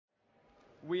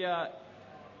We are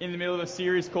in the middle of a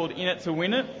series called In It to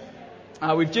Win It.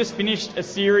 We've just finished a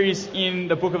series in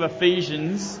the book of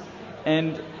Ephesians,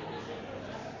 and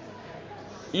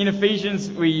in Ephesians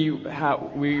we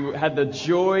had the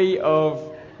joy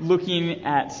of looking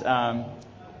at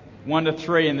 1 to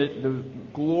 3 and the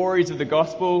glories of the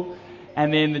gospel,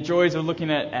 and then the joys of looking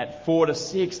at 4 to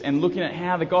 6 and looking at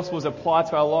how the gospel is applied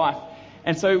to our life.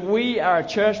 And so we are a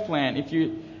church plant. If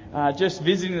you just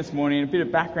visiting this morning, a bit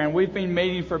of background, we've been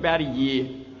meeting for about a year.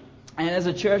 And as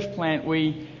a church plant,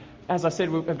 we, as I said,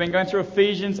 we've been going through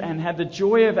Ephesians and had the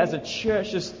joy of, as a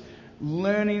church, just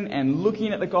learning and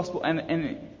looking at the gospel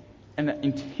and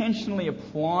intentionally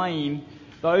applying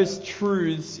those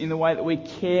truths in the way that we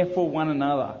care for one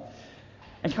another.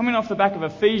 And coming off the back of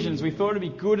Ephesians, we thought it'd be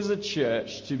good as a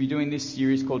church to be doing this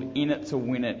series called In It to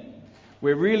Win It,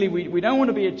 where really we don't want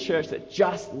to be a church that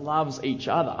just loves each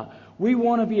other. We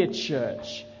want to be a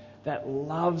church that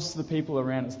loves the people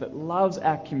around us, that loves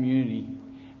our community.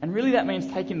 And really that means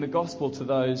taking the gospel to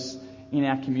those in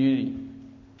our community.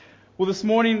 Well, this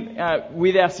morning,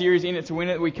 with our series In It to Win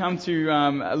It, we come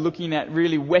to looking at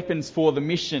really weapons for the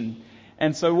mission.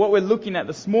 And so what we're looking at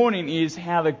this morning is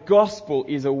how the gospel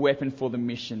is a weapon for the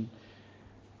mission.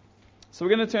 So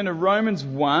we're going to turn to Romans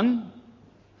 1.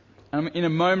 In a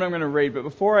moment I'm going to read, but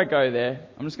before I go there,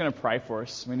 I'm just going to pray for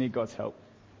us. We need God's help.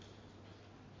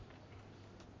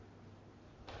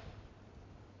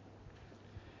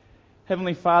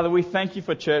 Heavenly Father, we thank you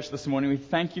for church this morning. We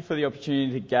thank you for the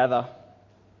opportunity to gather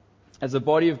as a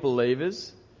body of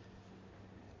believers,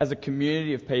 as a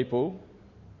community of people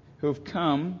who have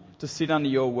come to sit under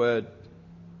your word.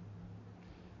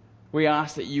 We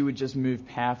ask that you would just move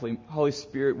powerfully. Holy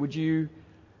Spirit, would you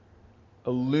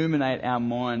illuminate our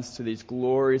minds to these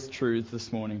glorious truths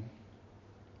this morning?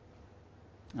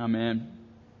 Amen.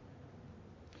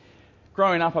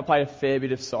 Growing up, I played a fair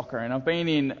bit of soccer, and I've been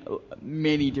in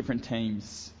many different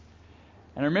teams.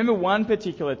 And I remember one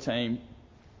particular team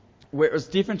where it was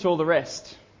different to all the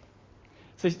rest.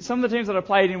 So some of the teams that I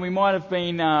played in, we might have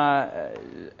been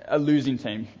a losing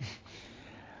team.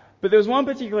 But there was one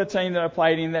particular team that I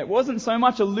played in that wasn't so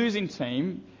much a losing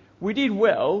team. We did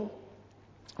well.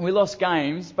 We lost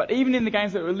games, but even in the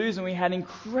games that we were losing, we had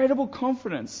incredible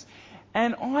confidence.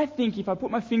 And I think if I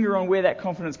put my finger on where that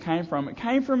confidence came from, it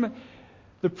came from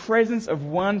the presence of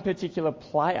one particular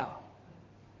player.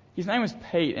 His name was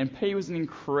Pete, and Pete was an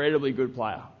incredibly good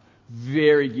player.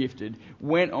 Very gifted.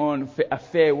 Went on a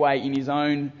fair way in his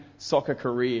own soccer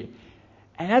career.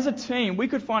 And as a team, we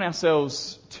could find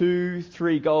ourselves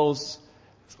 2-3 goals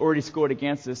already scored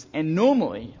against us. And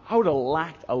normally, I would have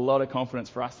lacked a lot of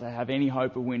confidence for us to have any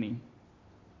hope of winning.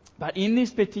 But in this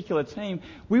particular team,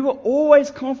 we were always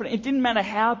confident. It didn't matter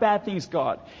how bad things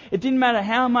got. It didn't matter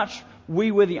how much we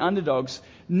were the underdogs.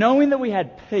 Knowing that we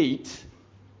had Pete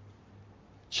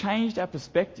changed our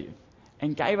perspective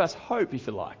and gave us hope, if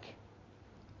you like.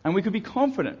 And we could be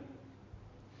confident.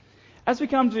 As we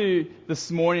come to this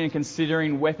morning and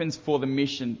considering weapons for the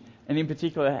mission, and in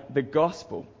particular the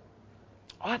gospel,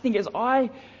 I think as I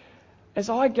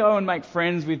go and make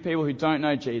friends with people who don't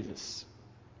know Jesus,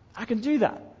 I can do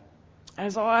that.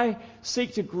 As I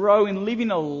seek to grow in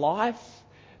living a life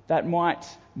that might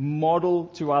model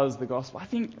to others the gospel, I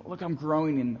think, look, I'm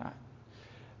growing in that.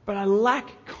 But I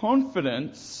lack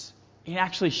confidence in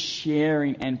actually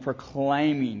sharing and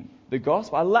proclaiming the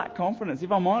gospel. I lack confidence,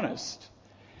 if I'm honest.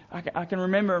 I can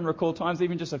remember and recall times,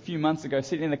 even just a few months ago,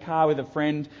 sitting in the car with a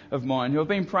friend of mine who I've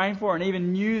been praying for and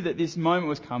even knew that this moment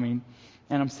was coming.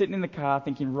 And I'm sitting in the car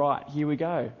thinking, right, here we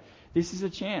go. This is a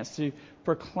chance to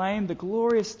proclaim the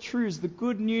glorious truths, the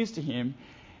good news to him.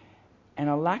 And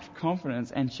I lacked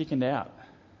confidence and chickened out.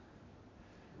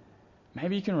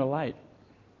 Maybe you can relate.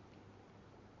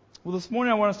 Well, this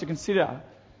morning I want us to consider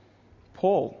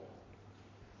Paul.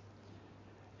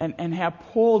 And how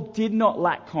Paul did not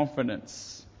lack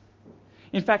confidence.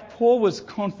 In fact, Paul was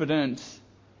confident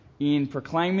in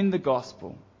proclaiming the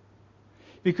gospel.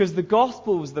 Because the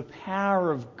gospel was the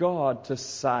power of God to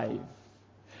save.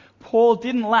 Paul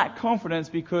didn't lack confidence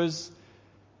because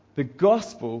the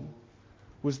gospel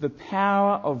was the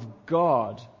power of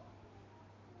God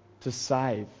to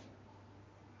save.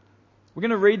 We're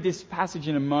going to read this passage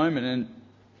in a moment,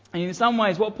 and in some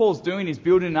ways what Paul's doing is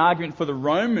building an argument for the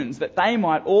Romans that they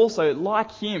might also,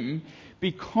 like him,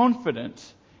 be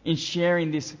confident in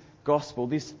sharing this gospel,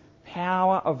 this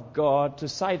power of God to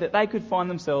save, that they could find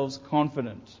themselves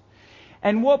confident.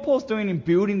 And what Paul's doing in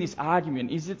building this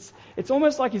argument is it's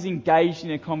almost like he's engaged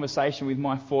in a conversation with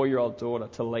my 4-year-old daughter,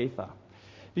 Talitha.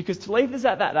 Because Talitha's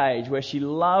at that age where she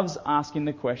loves asking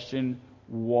the question,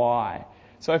 why?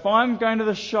 So if I'm going to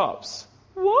the shops,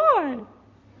 why?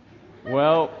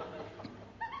 Well,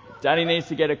 Daddy needs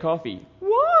to get a coffee.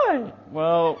 Why?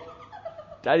 Well,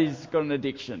 Daddy's got an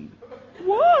addiction.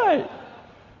 Why?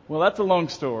 Well, that's a long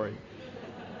story.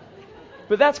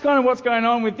 But that's kind of what's going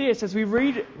on with this. As we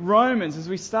read Romans,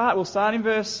 we'll start in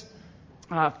verse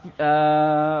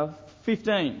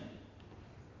 15.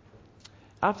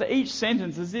 After each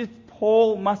sentence, as if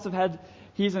Paul must have had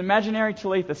his imaginary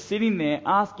Talitha sitting there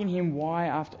asking him why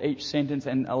after each sentence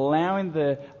and allowing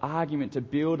the argument to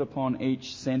build upon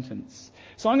each sentence.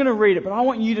 So I'm going to read it, but I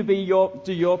want you to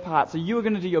do your part. So you are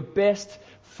going to do your best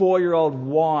 4-year-old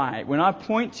why. When I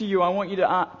point to you, I want you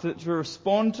to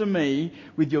respond to me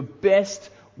with your best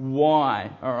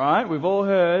why. All right? We've all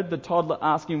heard the toddler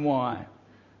asking why.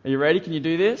 Are you ready? Can you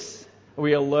do this? Are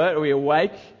we alert? Are we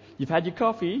awake? You've had your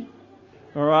coffee.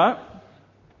 All right?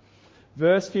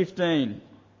 Verse 15.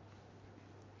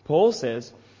 Paul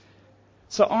says,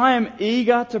 "So I am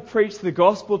eager to preach the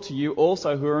gospel to you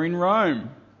also who are in Rome.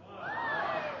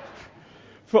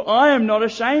 For I am not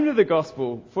ashamed of the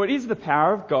gospel, for it is the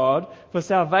power of God for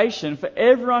salvation for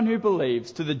everyone who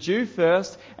believes, to the Jew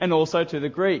first and also to the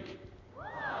Greek.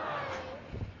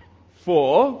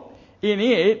 For in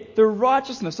it the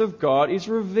righteousness of God is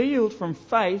revealed from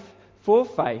faith for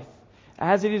faith,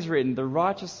 as it is written, the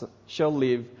righteous shall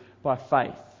live by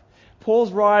faith."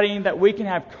 Paul's writing that we can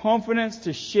have confidence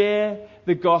to share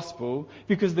the gospel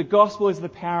because the gospel is the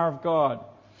power of God.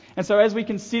 And so as we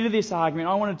consider this argument,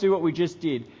 I want to do what we just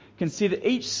did. Consider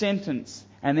each sentence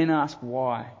and then ask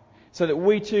why. So that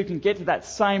we too can get to that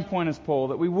same point as Paul,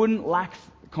 that we wouldn't lack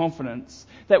confidence,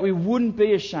 that we wouldn't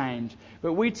be ashamed,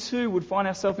 but we too would find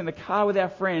ourselves in the car with our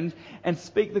friend and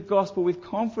speak the gospel with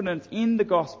confidence in the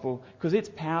gospel because it's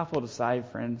powerful to save,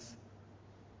 friends.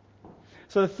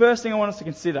 So the first thing I want us to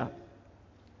consider,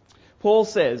 Paul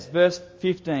says, verse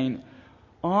 15,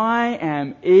 "I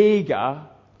am eager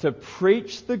to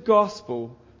preach the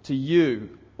gospel to you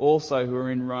also who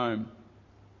are in Rome."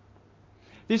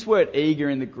 This word eager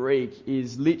in the Greek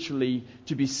is literally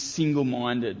to be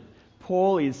single-minded.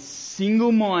 Paul is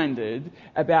single-minded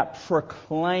about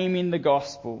proclaiming the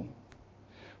gospel.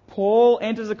 Paul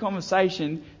enters a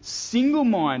conversation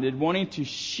single-minded, wanting to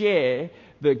share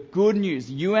the good news,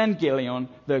 euangelion,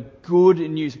 the good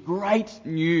news, great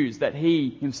news that he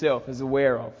himself is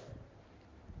aware of.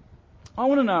 I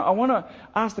want to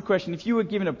ask the question, if you were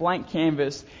given a blank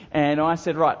canvas and I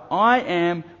said, right, I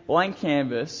am blank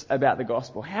canvas about the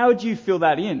gospel, how would you fill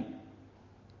that in?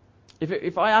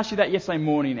 If I asked you that yesterday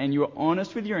morning and you were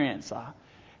honest with your answer,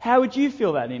 how would you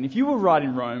fill that in? If you were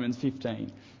writing Romans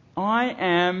 15, I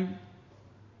am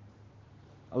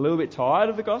a little bit tired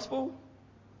of the gospel.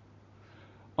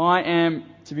 I am,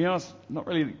 to be honest, not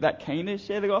really that keen to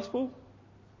share the gospel.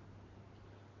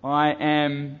 I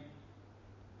am...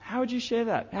 How would you share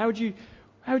that? How would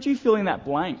you fill in that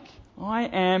blank? I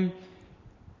am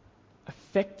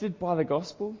affected by the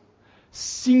gospel.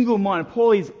 Single-minded.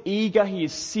 Paul is eager. He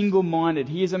is single-minded.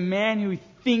 He is a man who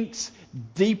thinks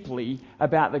deeply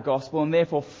about the gospel and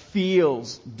therefore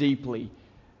feels deeply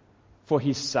for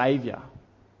his Saviour.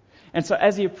 And so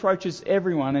as he approaches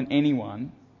everyone and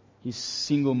anyone, he's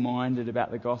single-minded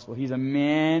about the gospel. He's a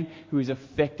man who is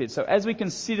affected. So as we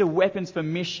consider weapons for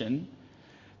mission,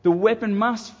 the weapon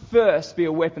must first be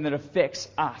a weapon that affects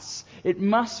us. It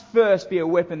must first be a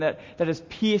weapon that has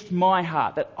pierced my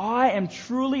heart, that I am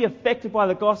truly affected by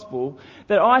the gospel,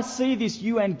 that I see this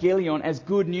euangelion as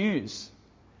good news.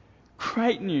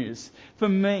 Great news for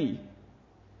me.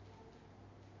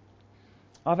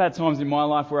 I've had times in my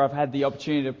life where I've had the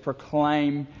opportunity to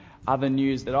proclaim other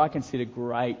news that I consider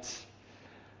great.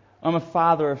 I'm a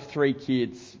father of 3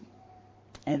 kids.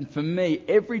 And for me,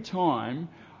 every time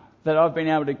that I've been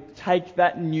able to take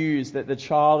that news that the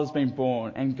child has been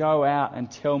born and go out and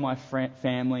tell my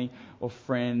family or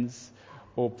friends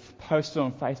or post it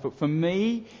on Facebook, for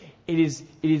me, it is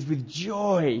with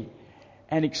joy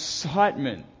and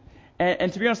excitement.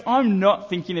 And to be honest, I'm not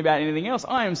thinking about anything else.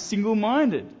 I am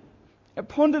single-minded.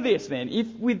 Ponder this then.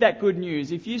 If with that good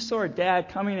news, if you saw a dad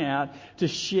coming out to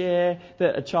share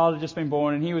that a child had just been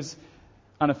born and he was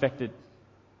unaffected.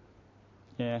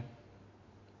 Yeah.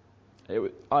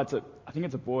 I think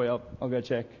it's a boy. I'll go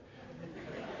check.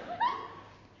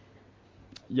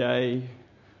 Yay.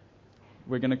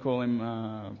 We're going to call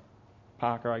him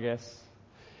Parker, I guess.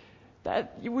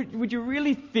 Would you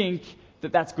really think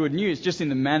that that's good news? Just in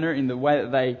the manner, in the way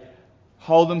that they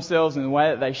hold themselves, in the way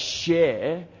that they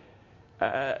share.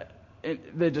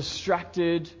 They're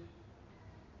distracted.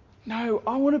 No,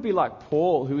 I want to be like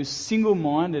Paul, who is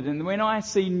single-minded. And when I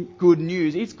see good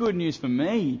news, it's good news for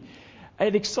me.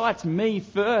 It excites me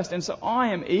first. And so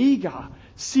I am eager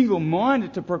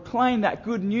single-minded to proclaim that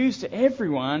good news to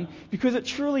everyone, because it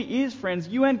truly is, friends.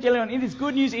 Evangelion, it is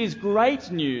good news, it is great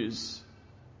news.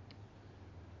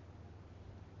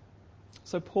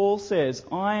 So Paul says,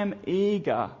 I am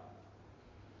eager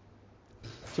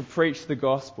to preach the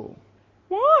gospel.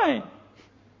 Why?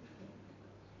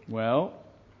 Well,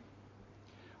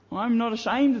 I'm not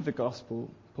ashamed of the gospel,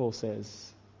 Paul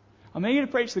says. I'm eager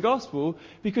to preach the gospel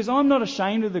because I'm not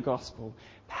ashamed of the gospel.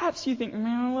 Perhaps you think,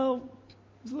 well,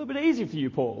 it was a little bit easier for you,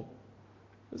 Paul.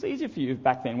 It was easier for you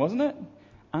back then, wasn't it?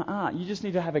 You just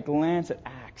need to have a glance at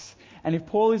Acts. And if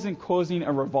Paul isn't causing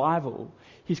a revival,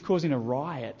 he's causing a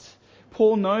riot.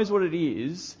 Paul knows what it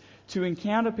is to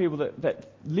encounter people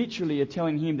that literally are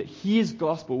telling him that his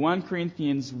gospel, 1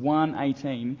 Corinthians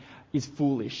 1:18, is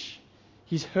foolish.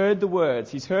 He's heard the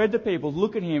words. He's heard the people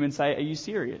look at him and say, are you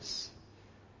serious?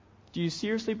 Do you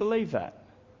seriously believe that?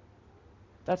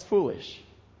 That's foolish.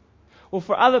 Or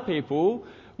for other people,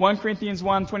 1 Corinthians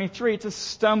 1:23, it's a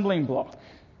stumbling block.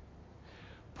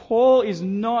 Paul is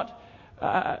not,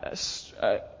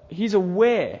 he's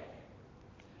aware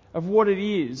of what it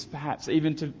is, perhaps,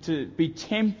 even to be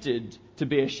tempted to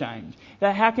be ashamed.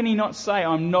 Now, how can he not say,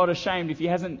 I'm not ashamed, if he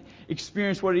hasn't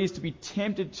experienced what it is to be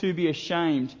tempted to be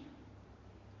ashamed?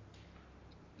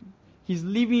 He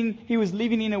was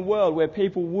living in a world where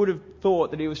people would have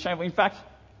thought that he was shameful. In fact,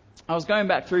 I was going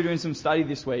back through doing some study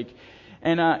this week,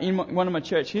 and in one of my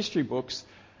church history books,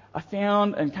 I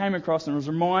found and came across and was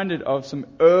reminded of some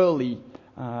early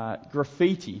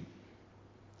graffiti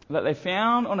that they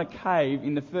found on a cave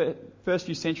in the first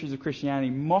few centuries of Christianity,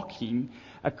 mocking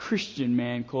a Christian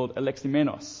man called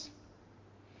Aleximenos.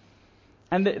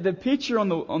 And the picture on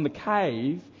the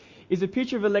cave is a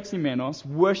picture of Aleximenos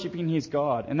worshipping his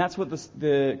God. And that's what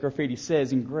the graffiti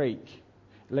says in Greek.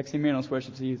 Aleximenos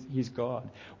worships his God.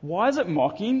 Why is it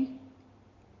mocking?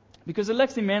 Because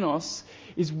Aleximenos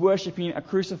is worshipping a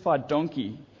crucified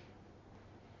donkey.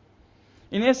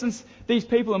 In essence, these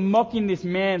people are mocking this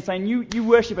man, saying, you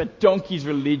worship a donkey's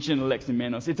religion,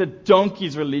 Aleximenos. It's a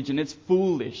donkey's religion. It's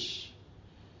foolish.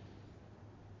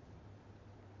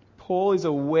 Paul is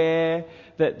aware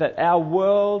that our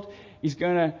world is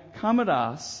going to come at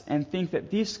us and think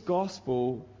that this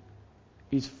gospel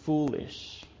is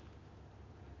foolish.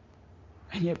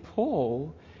 And yet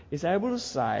Paul is able to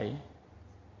say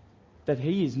that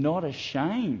he is not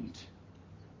ashamed.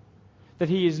 That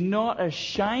he is not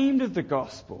ashamed of the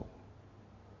gospel.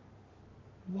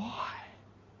 Why?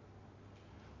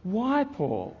 Why,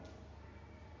 Paul?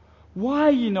 Why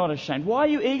are you not ashamed? Why are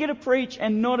you eager to preach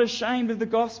and not ashamed of the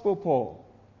gospel, Paul?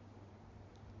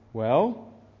 Well,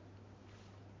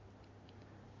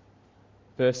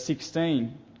 verse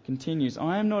 16 continues,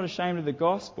 I am not ashamed of the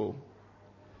gospel,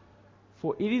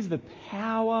 for it is the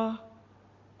power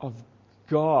of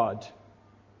God.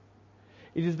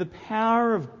 It is the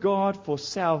power of God for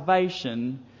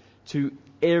salvation to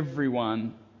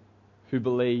everyone who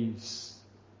believes.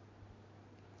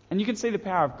 And you can see the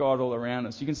power of God all around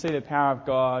us. You can see the power of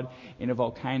God in a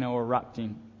volcano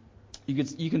erupting.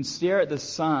 You can stare at the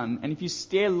sun, and if you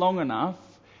stare long enough,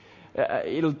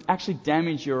 it'll actually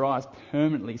damage your eyes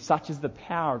permanently. Such is the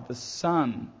power of the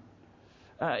sun.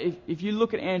 If you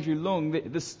look at Andrew Lung,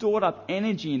 the stored up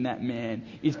energy in that man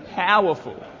is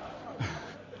powerful.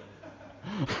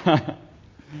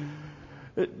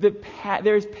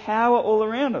 There is power all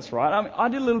around us, right? I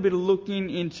did a little bit of looking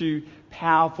into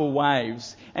powerful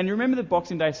waves. And you remember the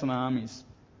Boxing Day tsunamis?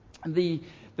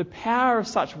 The power of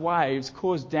such waves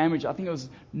caused damage. I think it was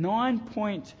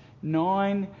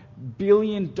 $9.9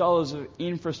 billion of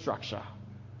infrastructure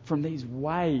from these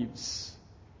waves.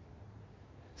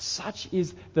 Such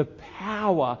is the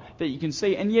power that you can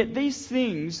see. And yet these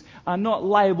things are not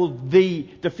labelled the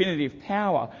definitive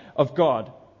power of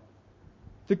God.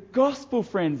 The gospel,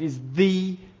 friends, is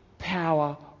the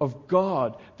power of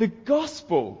God. The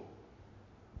gospel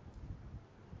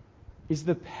is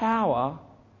the power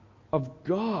of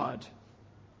God.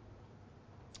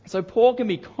 So Paul can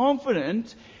be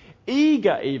confident,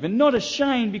 eager even, not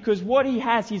ashamed, because what he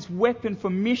has, his weapon for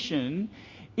mission,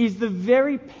 is the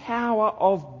very power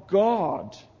of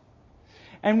God.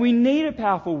 And we need a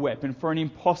powerful weapon for an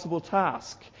impossible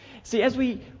task. See, as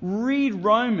we read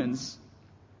Romans,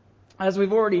 as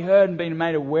we've already heard and been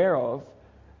made aware of,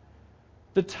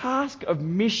 the task of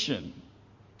mission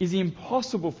is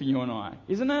impossible for you and I,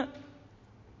 isn't it?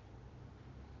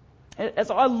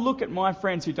 As I look at my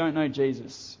friends who don't know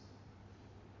Jesus,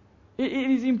 it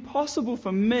is impossible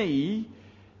for me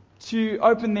to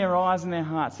open their eyes and their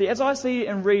hearts. See, as I see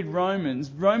and read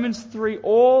Romans 3,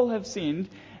 all have sinned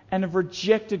and have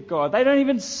rejected God. They don't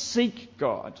even seek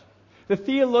God. The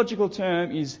theological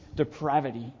term is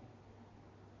depravity.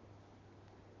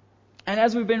 And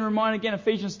as we've been reminded again,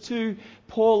 Ephesians 2,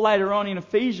 Paul later on in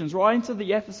Ephesians, writing to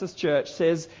the Ephesus church,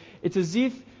 says it's as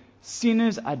if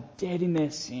sinners are dead in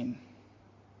their sin,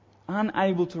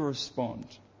 unable to respond.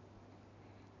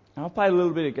 Now, I've played a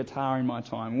little bit of guitar in my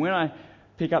time. When I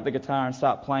pick up the guitar and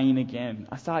start playing again,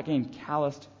 I start getting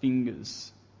calloused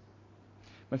fingers.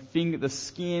 The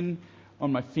skin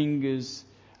on my fingers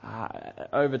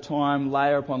over time,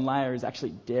 layer upon layer, is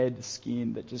actually dead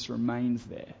skin that just remains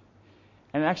there.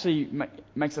 And it actually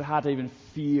makes it hard to even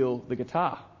feel the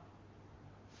guitar.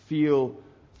 Feel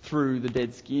through the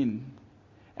dead skin.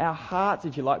 Our hearts,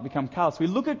 if you like, become callous. We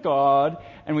look at God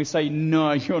and we say,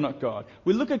 no, you're not God.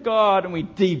 We look at God and we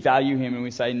devalue Him and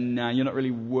we say, no, you're not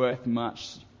really worth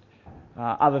much.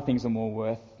 Other things are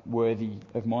more worthy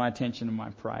of my attention and my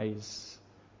praise.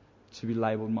 To be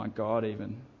labelled my God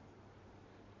even.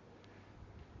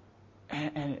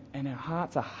 And our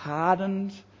hearts are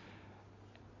hardened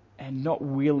and not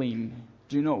willing,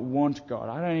 do not want God.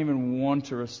 I don't even want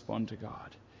to respond to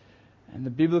God. And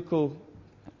the biblical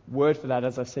word for that,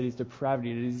 as I said, is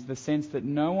depravity. It is the sense that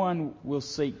no one will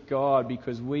seek God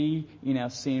because we, in our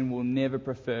sin, will never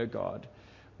prefer God.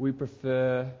 We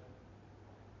prefer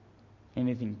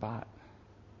anything but.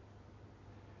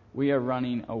 We are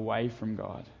running away from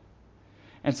God.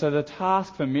 And so the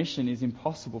task for mission is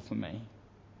impossible for me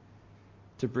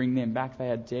to bring them back.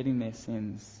 They are dead in their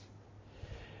sins.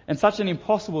 And such an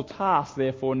impossible task,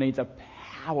 therefore, needs a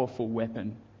powerful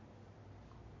weapon.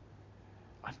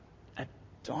 A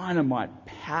dynamite,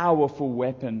 powerful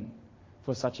weapon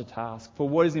for such a task. For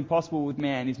what is impossible with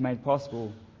man is made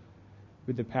possible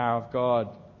with the power of God.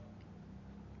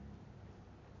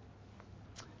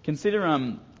 Consider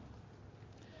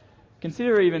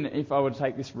even if I were to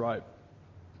take this rope.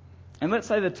 And let's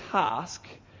say the task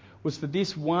was for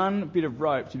this one bit of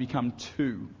rope to become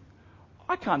two.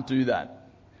 I can't do that.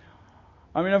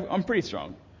 I mean, I'm pretty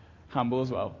strong, humble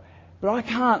as well. But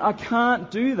I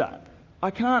can't do that. I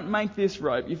can't make this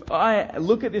rope. If I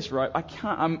look at this rope,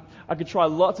 I could try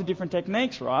lots of different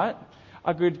techniques, right?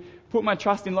 I could put my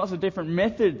trust in lots of different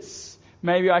methods.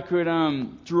 Maybe I could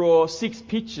draw 6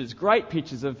 pictures, great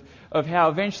pictures of how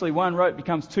eventually one rope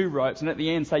becomes 2 ropes, and at the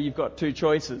end say you've got 2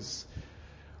 choices.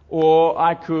 Or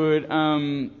I could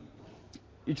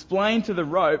explain to the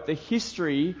rope the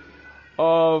history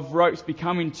of ropes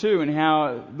becoming 2 and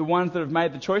how the ones that have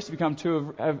made the choice to become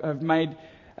 2 have made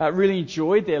really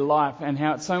enjoyed their life and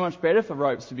how it's so much better for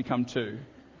ropes to become 2.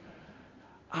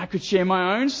 I could share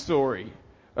my own story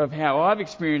of how I've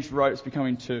experienced ropes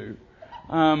becoming 2.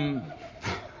 I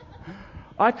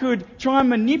could try and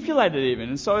manipulate it even,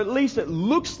 and so at least it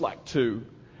looks like 2.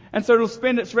 And so it'll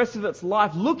spend its rest of its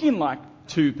life looking like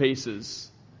 2 pieces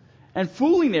and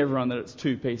fooling everyone that it's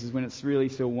 2 pieces when it's really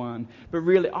still 1. But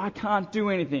really, I can't do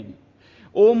anything.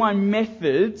 All my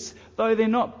methods, though they're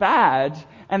not bad,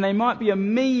 and they might be a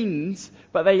means,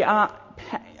 but they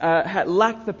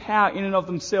lack the power in and of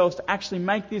themselves to actually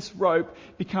make this rope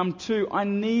become 2. I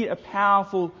need a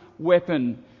powerful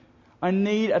weapon. I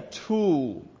need a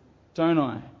tool, don't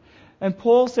I? And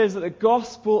Paul says that the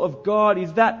gospel of God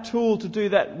is that tool to do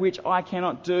that which I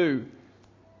cannot do.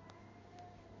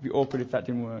 It'd be awkward if that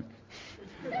didn't work.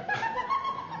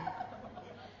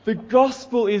 The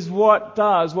gospel is what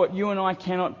does what you and I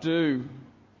cannot do.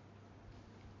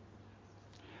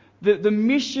 The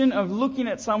mission of looking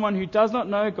at someone who does not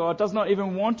know God, does not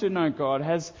even want to know God,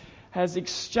 has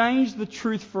exchanged the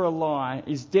truth for a lie,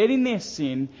 is dead in their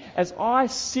sin. As I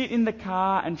sit in the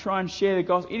car and try and share the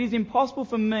gospel, it is impossible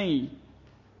for me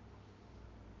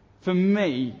to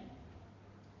make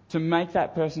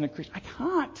that person a Christian. I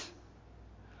can't.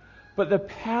 But the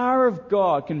power of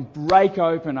God can break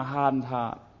open a hardened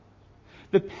heart.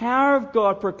 The power of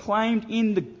God proclaimed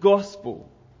in the gospel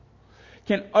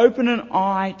can open an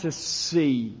eye to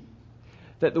see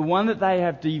that the one that they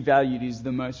have devalued is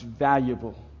the most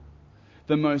valuable,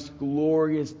 the most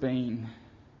glorious being.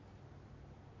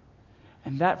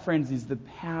 And that, friends, is the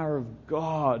power of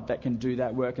God that can do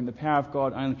that work, and the power of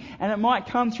God only. And it might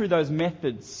come through those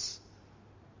methods.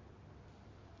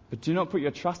 But do not put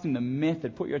your trust in the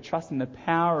method. Put your trust in the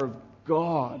power of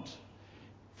God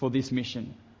for this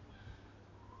mission.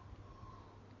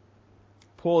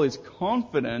 Paul is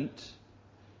confident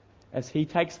as he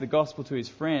takes the gospel to his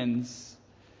friends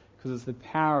because it's the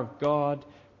power of God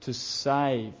to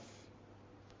save.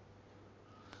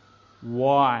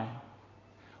 Why?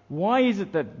 Why is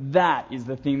it that is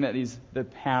the thing that is the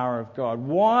power of God?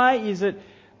 Why is it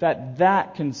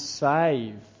that can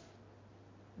save?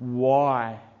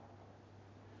 Why?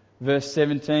 Verse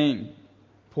 17,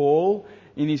 Paul,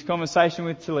 in his conversation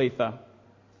with Talitha,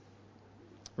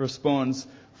 responds,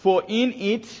 "For in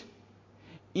it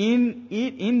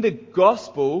in the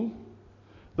gospel,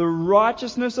 the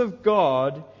righteousness of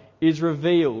God is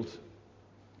revealed.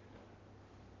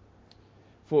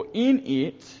 For in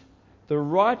it, the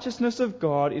righteousness of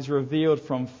God is revealed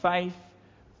from faith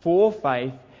for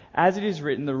faith, as it is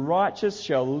written, the righteous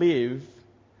shall live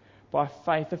by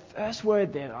faith. The first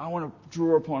word there that I want to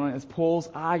draw upon as Paul's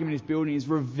argument is building is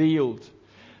revealed.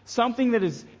 Something that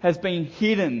has been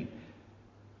hidden.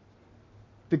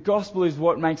 The gospel is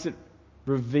what makes it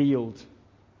revealed.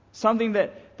 Something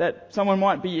that someone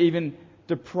might be even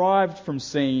deprived from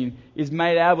seeing is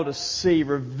made able to see,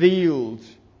 revealed.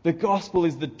 The gospel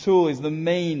is the tool, is the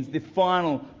means, the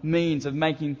final means of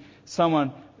making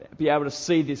someone be able to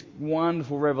see this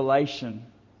wonderful revelation.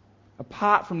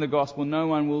 Apart from the gospel, no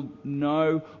one will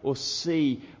know or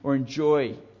see or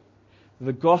enjoy.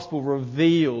 The gospel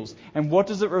reveals. And what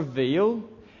does it reveal?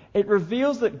 It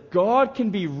reveals that God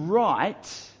can be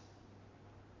right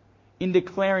in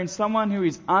declaring someone who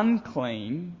is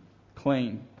unclean,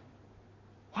 clean.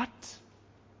 What?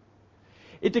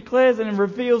 It declares and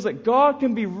reveals that God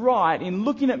can be right in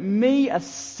looking at me, a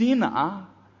sinner,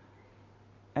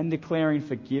 and declaring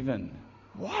forgiven.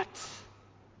 What?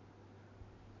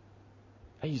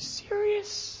 Are you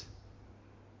serious?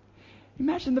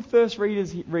 Imagine the first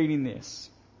readers reading this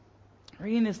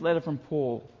letter from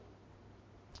Paul.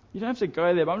 You don't have to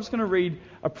go there, but I'm just going to read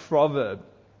a proverb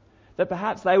that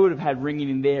perhaps they would have had ringing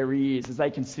in their ears as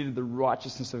they considered the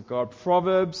righteousness of God.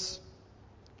 Proverbs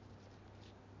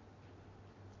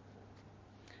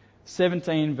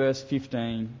 17 verse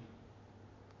 15.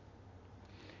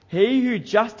 He who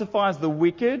justifies the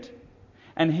wicked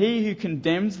and he who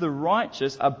condemns the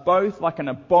righteous are both like an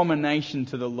abomination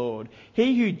to the Lord.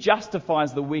 He who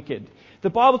justifies the wicked. The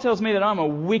Bible tells me that I'm a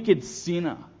wicked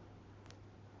sinner.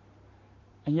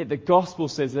 And yet the gospel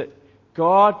says that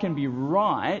God can be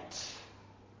right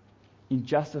in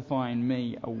justifying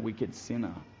me, a wicked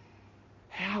sinner.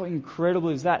 How incredible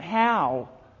is that? How?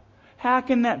 How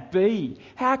can that be?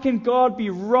 How can God be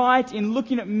right in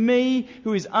looking at me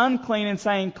who is unclean and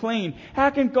saying clean? How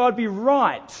can God be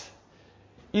right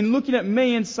in looking at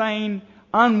me and saying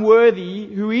unworthy,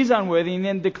 who is unworthy, and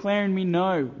then declaring me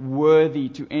worthy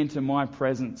to enter my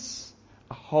presence?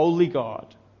 A holy God.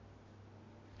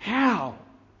 How?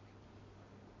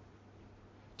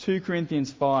 2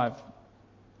 Corinthians 5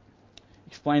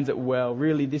 explains it well.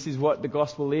 Really, this is what the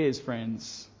gospel is,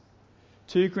 friends.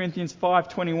 2 Corinthians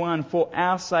 5:21, for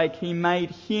our sake he made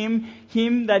him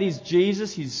that is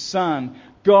Jesus, his Son,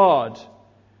 God,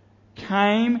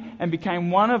 came and became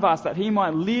one of us that he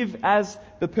might live as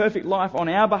the perfect life on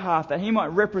our behalf, that he might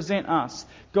represent us.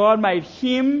 God made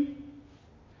him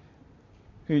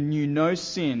who knew no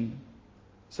sin,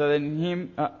 so that in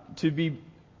him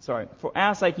for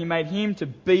our sake he made him to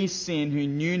be sin who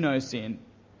knew no sin,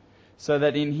 so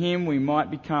that in him we might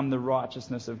become the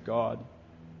righteousness of God.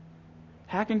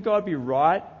 How can God be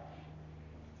right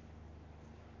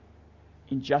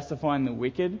in justifying the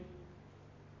wicked?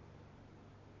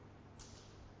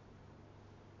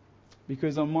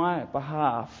 Because on my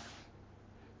behalf,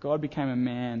 God became a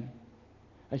man,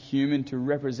 a human to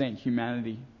represent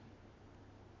humanity.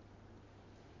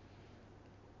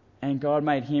 And God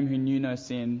made him who knew no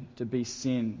sin to be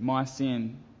sin. My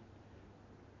sin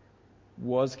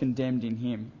was condemned in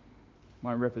him,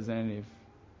 my representative.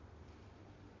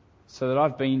 So that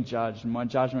I've been judged and my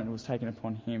judgment was taken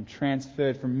upon him,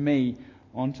 transferred from me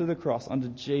onto the cross, onto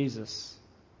Jesus.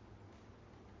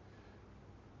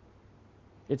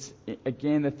 It's,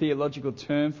 again, the theological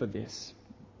term for this.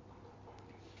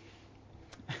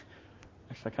 Actually,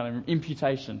 I can't remember.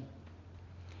 Imputation.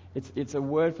 It's a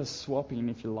word for swapping,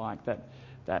 if you like,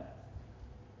 that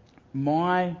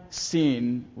my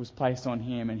sin was placed on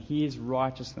him and his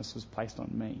righteousness was placed on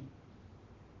me.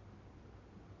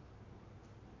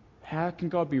 How can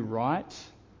God be right?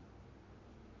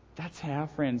 That's how,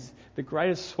 friends, the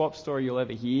greatest swap story you'll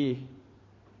ever hear.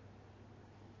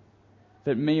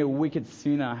 That me, a wicked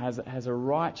sinner, has a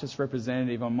righteous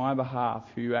representative on my behalf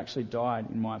who actually died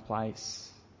in my place.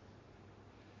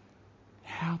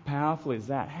 How powerful is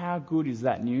that? How good is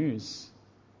that news?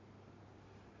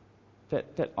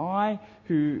 That I,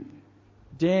 who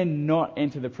dare not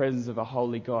enter the presence of a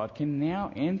holy God, can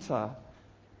now enter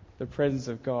the presence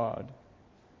of God,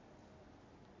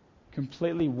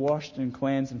 completely washed and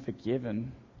cleansed and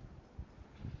forgiven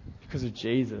because of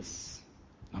Jesus,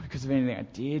 not because of anything I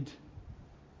did.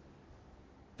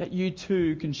 That you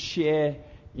too can share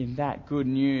in that good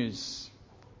news.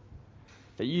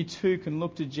 That you too can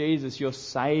look to Jesus, your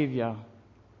Saviour.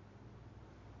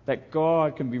 That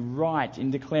God can be right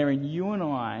in declaring you and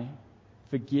I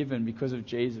forgiven because of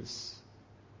Jesus.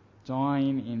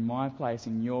 dying in my place,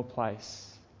 in your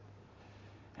place.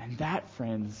 And that,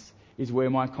 friends, is where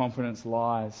my confidence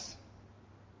lies.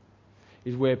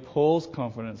 Is where Paul's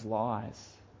confidence lies.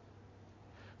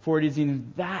 For it is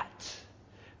in that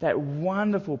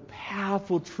wonderful,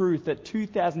 powerful truth that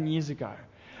 2,000 years ago,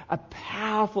 a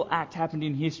powerful act happened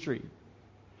in history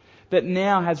that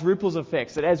now has ripples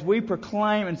effects, that as we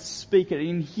proclaim and speak it,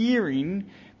 in hearing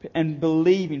and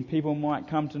believing, people might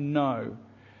come to know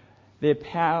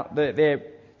their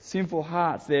sinful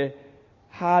hearts, their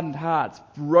hardened hearts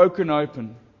broken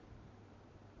open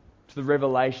to the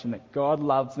revelation that God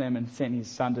loves them and sent His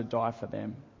Son to die for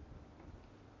them.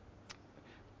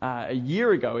 A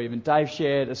year ago even, Dave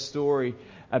shared a story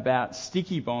about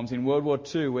sticky bombs in World War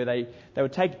II where they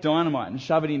would take dynamite and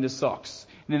shove it into socks.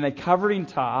 And then they cover it in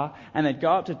tar and they'd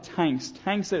go up to tanks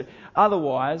that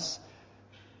otherwise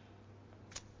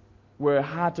were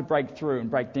hard to break through and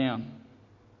break down.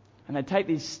 And they'd take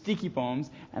these sticky bombs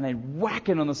and they'd whack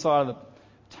it on the side of the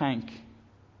tank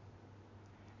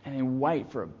and then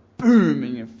wait for a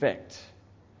booming effect.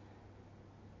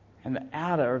 And the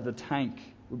outer of the tank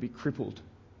would be crippled,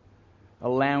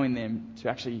 allowing them to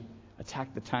actually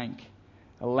attack the tank,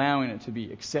 allowing it to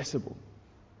be accessible.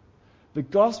 The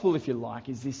gospel, if you like,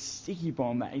 is this sticky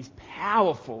bomb that is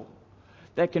powerful,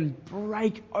 that can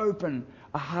break open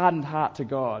a hardened heart to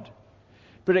God.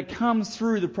 But it comes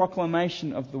through the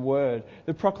proclamation of the Word,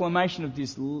 the proclamation of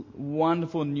this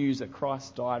wonderful news that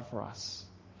Christ died for us.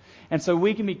 And so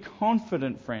we can be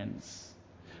confident, friends.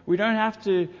 We don't have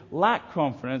to lack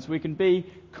confidence. We can be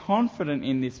confident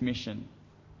in this mission.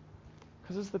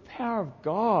 Because it's the power of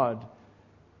God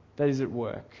that is at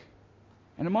work.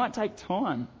 And it might take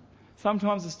time.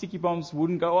 Sometimes the sticky bombs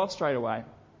wouldn't go off straight away.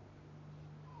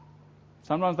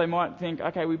 Sometimes they might think,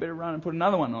 okay, we better run and put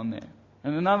another one on there.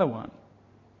 And another one.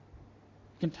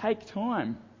 It can take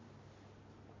time.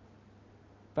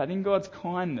 But in God's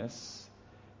kindness,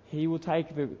 He will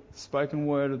take the spoken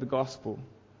word of the gospel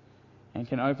and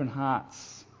can open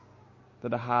hearts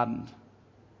that are hardened.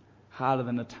 Harder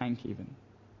than a tank even.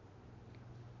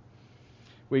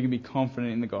 We can be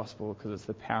confident in the gospel because it's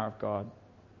the power of God.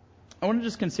 I want to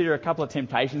just consider a couple of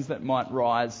temptations that might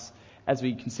rise as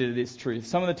we consider this truth.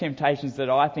 Some of the temptations that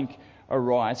I think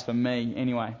arise for me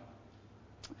anyway.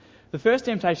 The first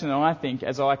temptation that I think,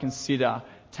 as I consider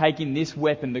taking this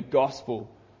weapon, the gospel,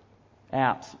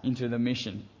 out into the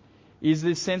mission, is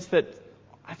this sense that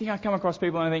I think I come across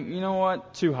people and I think, you know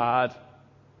what, too hard.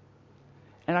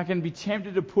 And I can be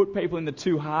tempted to put people in the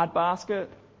too hard basket.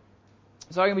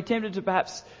 So I can be tempted to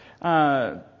perhaps,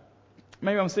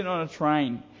 maybe I'm sitting on a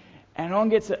train and on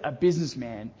gets a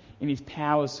businessman in his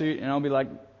power suit and I'll be like,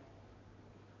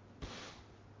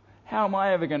 how am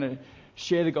I ever going to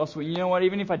share the gospel? You know what,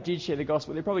 even if I did share the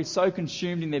gospel, they're probably so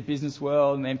consumed in their business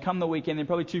world, and then come the weekend, they're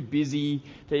probably too busy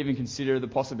to even consider the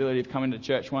possibility of coming to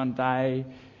church one day.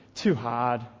 Too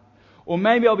hard. Or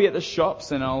maybe I'll be at the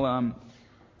shops and I'll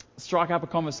strike up a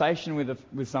conversation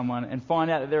with someone and find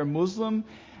out that they're a Muslim,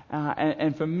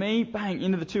 and for me, bang,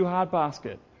 into the too hard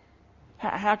basket.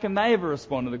 How can they ever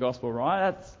respond to the gospel,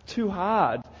 right? That's too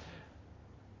hard.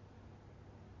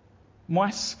 My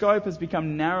scope has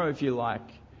become narrow, if you like,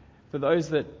 for those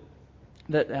that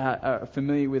are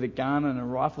familiar with a gun and a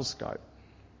rifle scope.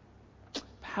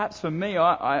 Perhaps for me,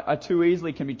 I too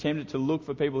easily can be tempted to look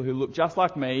for people who look just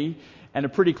like me and are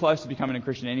pretty close to becoming a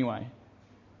Christian anyway.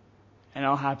 And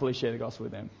I'll happily share the gospel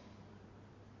with them.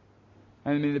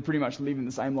 And I mean, they're pretty much living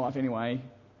the same life anyway.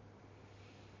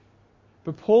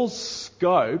 But Paul's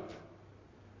scope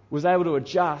was able to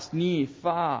adjust near,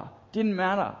 far. Didn't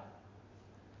matter.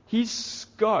 His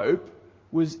scope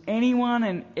was anyone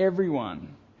and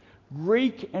everyone,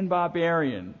 Greek and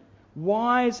barbarian,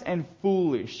 wise and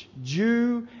foolish,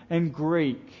 Jew and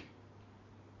Greek.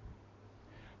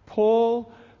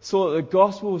 Paul saw that the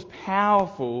gospel was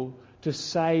powerful to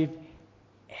save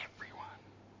everyone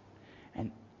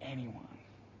and anyone.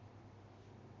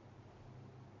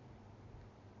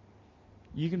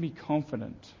 You can be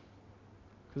confident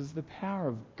because it's the power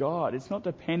of God. It's not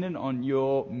dependent on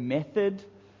your method,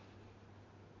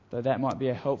 though that might be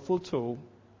a helpful tool.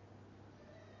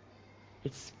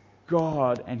 It's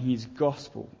God and His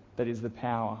gospel that is the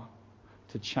power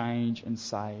to change and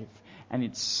save. And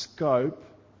its scope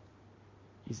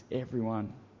is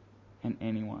everyone and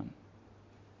anyone.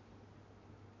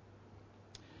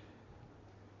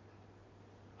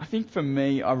 I think for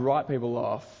me, I write people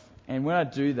off. And when I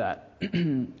do that,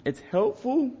 it's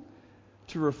helpful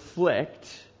to reflect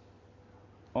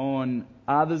on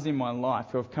others in my life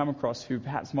who I've come across who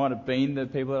perhaps might have been the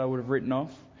people that I would have written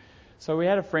off. So we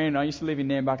had a friend, I used to live in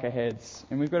Nambucca Heads,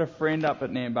 and we've got a friend up at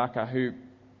Nambucca who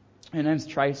Her name's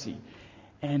Tracy.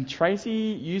 And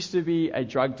Tracy used to be a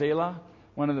drug dealer.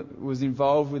 Was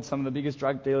involved with some of the biggest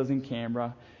drug dealers in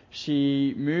Canberra.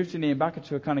 She moved to Nambucca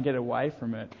to kind of get away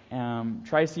from it.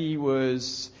 Tracy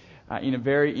was in a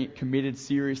very committed,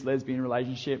 serious lesbian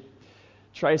relationship.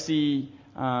 Tracy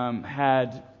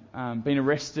had been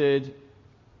arrested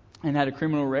and had a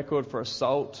criminal record for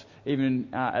assault,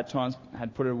 even at times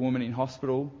had put a woman in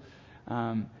hospital.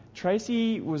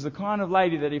 Tracy was the kind of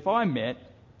lady that if I met,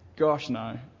 gosh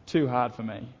no, too hard for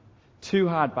me. Too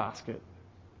hard basket.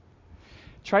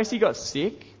 Tracy got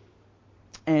sick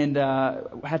and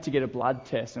had to get a blood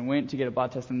test and went to get a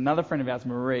blood test. And another friend of ours,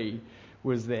 Marie,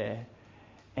 was there.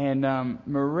 And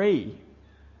Marie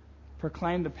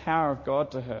proclaimed the power of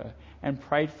God to her and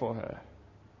prayed for her.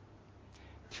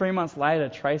 3 months later,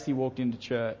 Tracy walked into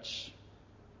church.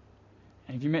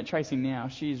 And if you met Tracy now,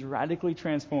 she is radically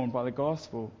transformed by the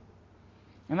gospel.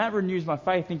 And that renews my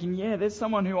faith, thinking, yeah, there's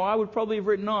someone who I would probably have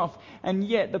written off, and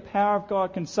yet the power of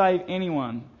God can save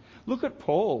anyone. Look at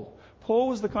Paul. Paul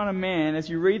was the kind of man, as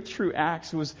you read through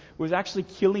Acts, was actually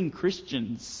killing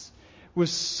Christians,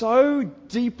 was so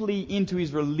deeply into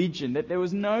his religion that there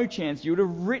was no chance you would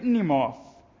have written him off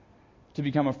to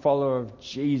become a follower of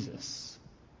Jesus.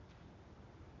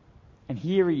 And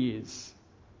here he is,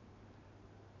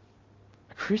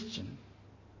 a Christian,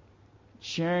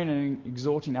 sharing and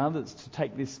exhorting others to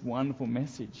take this wonderful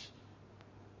message.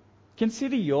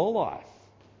 Consider your life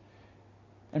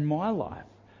and my life.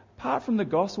 Apart from the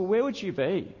gospel, where would you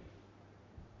be?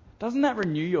 Doesn't that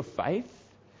renew your faith?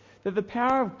 That the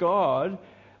power of God,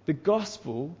 the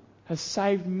gospel, has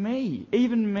saved me,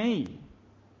 even me.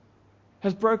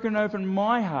 Has broken open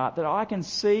my heart that I can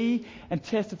see and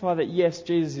testify that yes,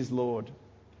 Jesus is Lord.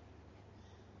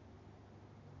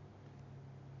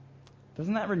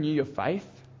 Doesn't that renew your faith?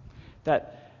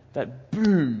 That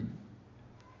boom,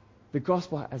 the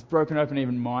gospel has broken open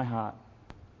even my heart.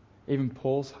 Even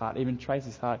Paul's heart, even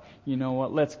Tracy's heart. You know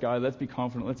what? Let's go. Let's be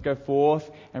confident. Let's go forth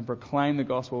and proclaim the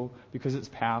gospel because it's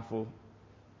powerful.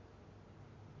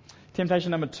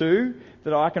 Temptation number 2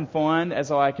 that I can find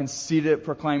as I consider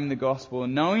proclaiming the gospel,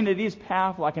 and knowing it is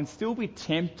powerful, I can still be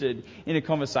tempted in a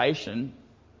conversation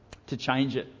to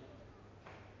change it.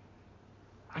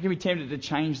 I can be tempted to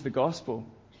change the gospel.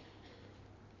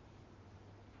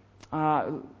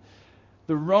 The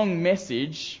wrong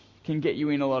message can get you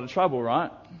in a lot of trouble,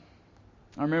 right?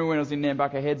 I remember when I was in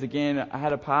Nambucca Heads again, I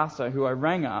had a pastor who I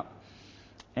rang up,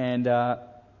 and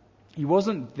he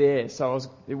wasn't there, so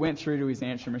it went through to his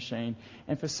answering machine.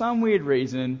 And for some weird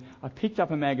reason, I picked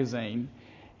up a magazine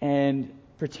and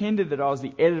pretended that I was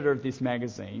the editor of this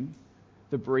magazine.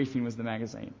 The Briefing was the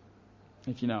magazine,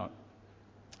 if you know it.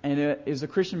 And it was a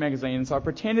Christian magazine, and so I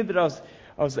pretended that I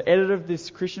was the editor of this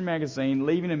Christian magazine,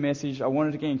 leaving a message. I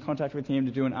wanted to get in contact with him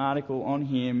to do an article on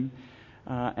him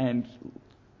and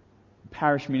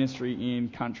parish ministry in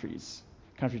country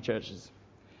churches.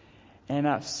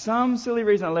 And some silly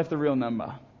reason I left the real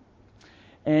number.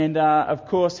 And of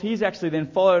course, he's actually then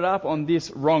followed up on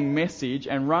this wrong message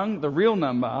and rung the real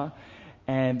number,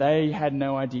 and they had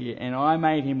no idea, and I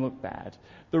made him look bad.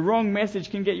 The wrong message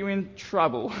can get you in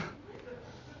trouble.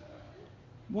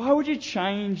 Why would you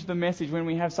change the message when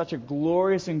we have such a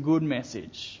glorious and good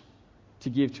message to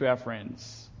give to our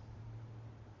friends?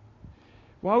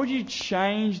 Why would you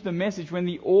change the message when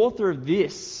the author of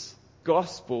this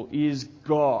gospel is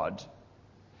God?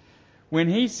 When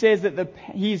he says that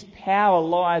his power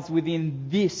lies within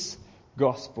this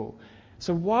gospel.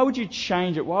 So why would you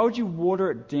change it? Why would you water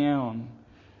it down?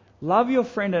 Love your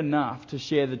friend enough to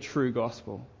share the true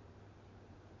gospel.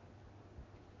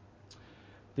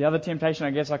 The other temptation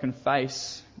I guess I can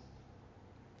face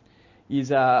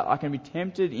is I can be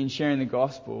tempted in sharing the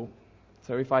gospel.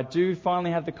 So if I do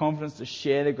finally have the confidence to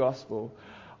share the gospel,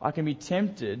 I can be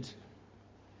tempted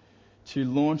to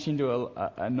launch into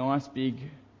a nice big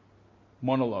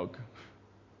monologue.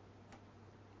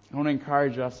 I want to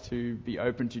encourage us to be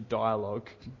open to dialogue,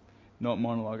 not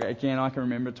monologue. Again, I can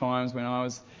remember times when I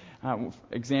was,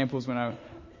 examples when I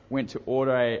went to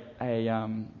order a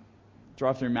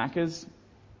drive-through Macca's,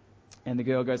 and the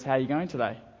girl goes, "How are you going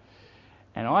today?"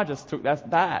 And I just took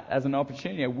that as an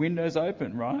opportunity, a window's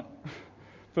open, right?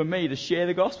 For me to share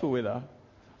the gospel with her.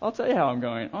 I'll tell you how I'm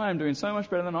going. I am doing so much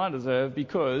better than I deserve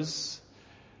because,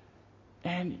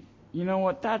 and you know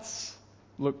what,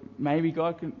 maybe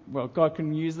God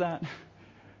can use that.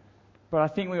 But I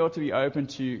think we ought to be open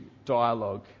to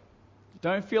dialogue.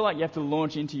 Don't feel like you have to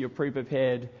launch into your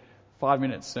pre-prepared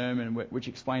 5-minute sermon which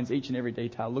explains each and every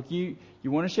detail. Look, you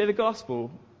want to share the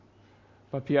gospel,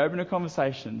 but be open to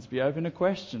conversations, be open to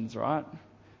questions, right?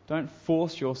 Don't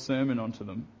force your sermon onto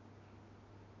them.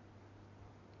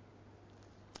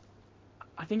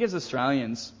 I think as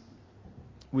Australians,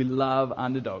 we love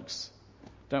underdogs,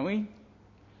 don't we?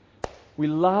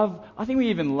 I think we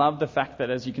even love the fact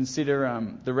that as you consider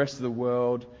the rest of the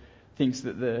world thinks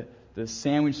that the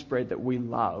sandwich spread that we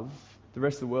love, the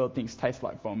rest of the world thinks tastes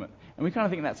like vomit. And we kind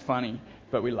of think that's funny,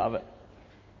 but we love it.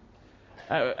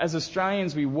 As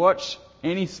Australians, we watch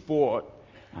any sport,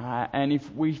 and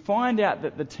if we find out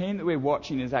that the team that we're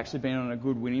watching has actually been on a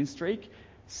good winning streak,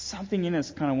 something in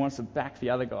us kind of wants to back the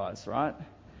other guys, right?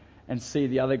 And see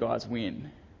the other guys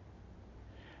win.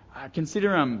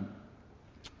 Consider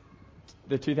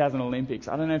the 2000 Olympics.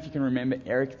 I don't know if you can remember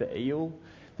Eric the Eel,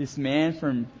 this man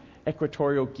from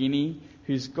Equatorial Guinea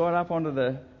who's got up onto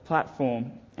the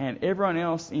platform, and everyone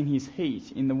else in his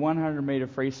heat in the 100-metre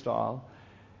freestyle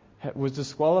was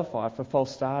disqualified for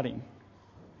false starting.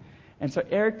 And so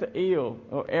Eric the Eel,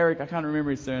 or Eric, I can't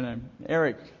remember his surname,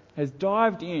 Eric has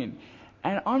dived in,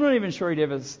 and I'm not even sure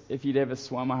if he'd ever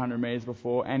swum 100 metres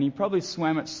before, and he probably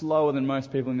swam it slower than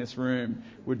most people in this room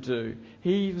would do.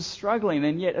 He was struggling,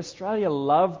 and yet Australia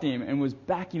loved him and was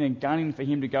backing and gunning for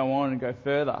him to go on and go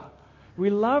further.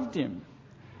 We loved him.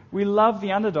 We love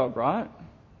the underdog, right?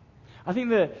 I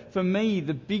think for me,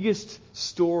 the biggest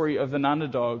story of an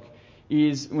underdog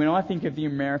is when I think of the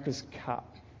America's Cup.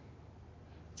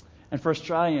 And for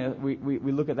Australia, we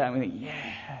look at that and we think,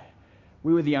 yeah,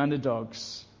 we were the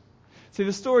underdogs. See,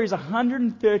 the story is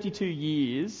 132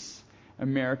 years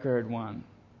America had won.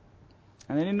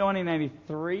 And then in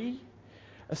 1983,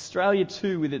 Australia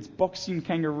too, with its boxing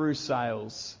kangaroo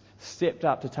sails, stepped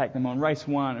up to take them on. Race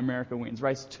 1, America wins.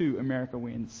 Race 2, America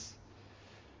wins.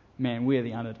 Man, we're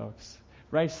the underdogs.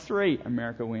 Race 3,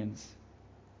 America wins.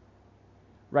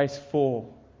 Race 4,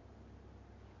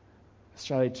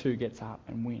 Australia 2 gets up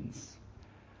and wins.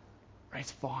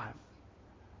 Race 5,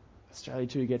 Australia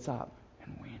 2 gets up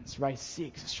and wins. Race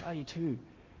 6, Australia 2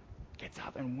 gets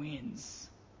up and wins.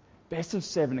 Best of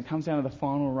 7, it comes down to the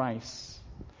final race.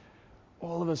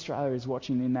 All of Australia is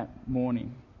watching in that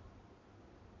morning.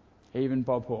 Even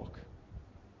Bob Hawke.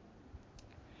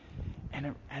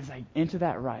 And as they enter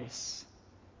that race,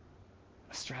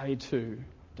 Australia 2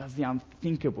 does the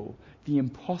unthinkable, the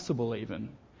impossible even,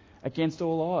 against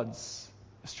all odds.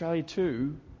 Australia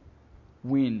 2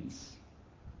 wins.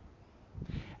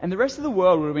 And the rest of the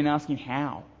world would have been asking,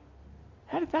 how?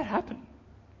 How did that happen?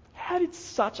 How did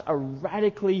such a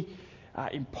radically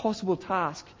impossible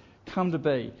task come to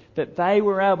be, that they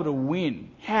were able to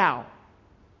win? How?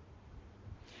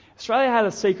 Australia had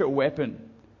a secret weapon.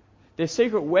 Their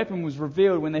secret weapon was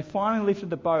revealed when they finally lifted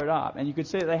the boat up, and you could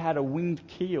see that they had a winged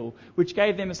keel, which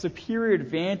gave them a superior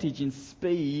advantage in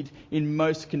speed in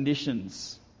most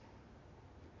conditions.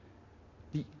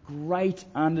 The great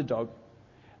underdog,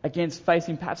 against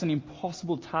facing perhaps an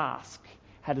impossible task,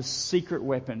 had a secret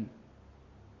weapon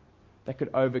that could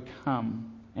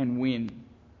overcome and win.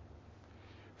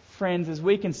 Friends, as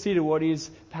we consider what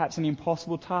is perhaps an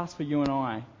impossible task for you and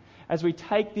I, as we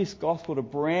take this gospel to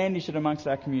brandish it amongst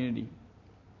our community,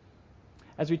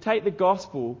 as we take the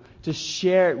gospel to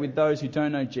share it with those who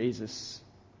don't know Jesus,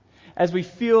 as we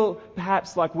feel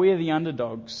perhaps like we're the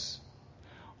underdogs,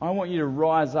 I want you to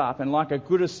rise up and, like a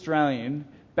good Australian,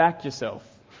 back yourself.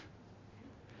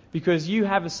 Because you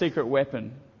have a secret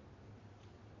weapon.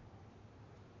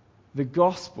 The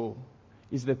gospel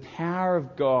is the power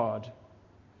of God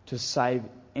to save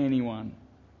anyone.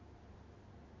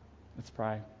 Let's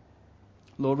pray.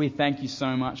 Lord, we thank you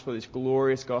so much for this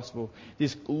glorious gospel,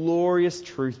 this glorious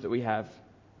truth that we have.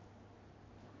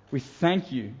 We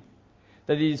thank you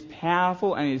that it is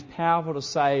powerful, and it is powerful to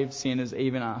save sinners,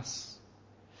 even us.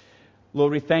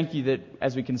 Lord, we thank you that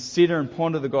as we consider and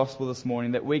ponder the gospel this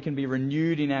morning, that we can be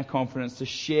renewed in our confidence to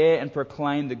share and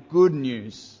proclaim the good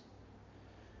news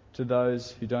to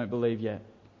those who don't believe yet.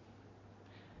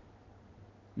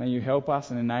 May you help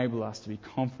us and enable us to be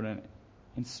confident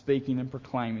in speaking and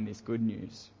proclaiming this good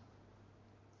news.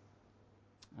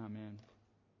 Amen.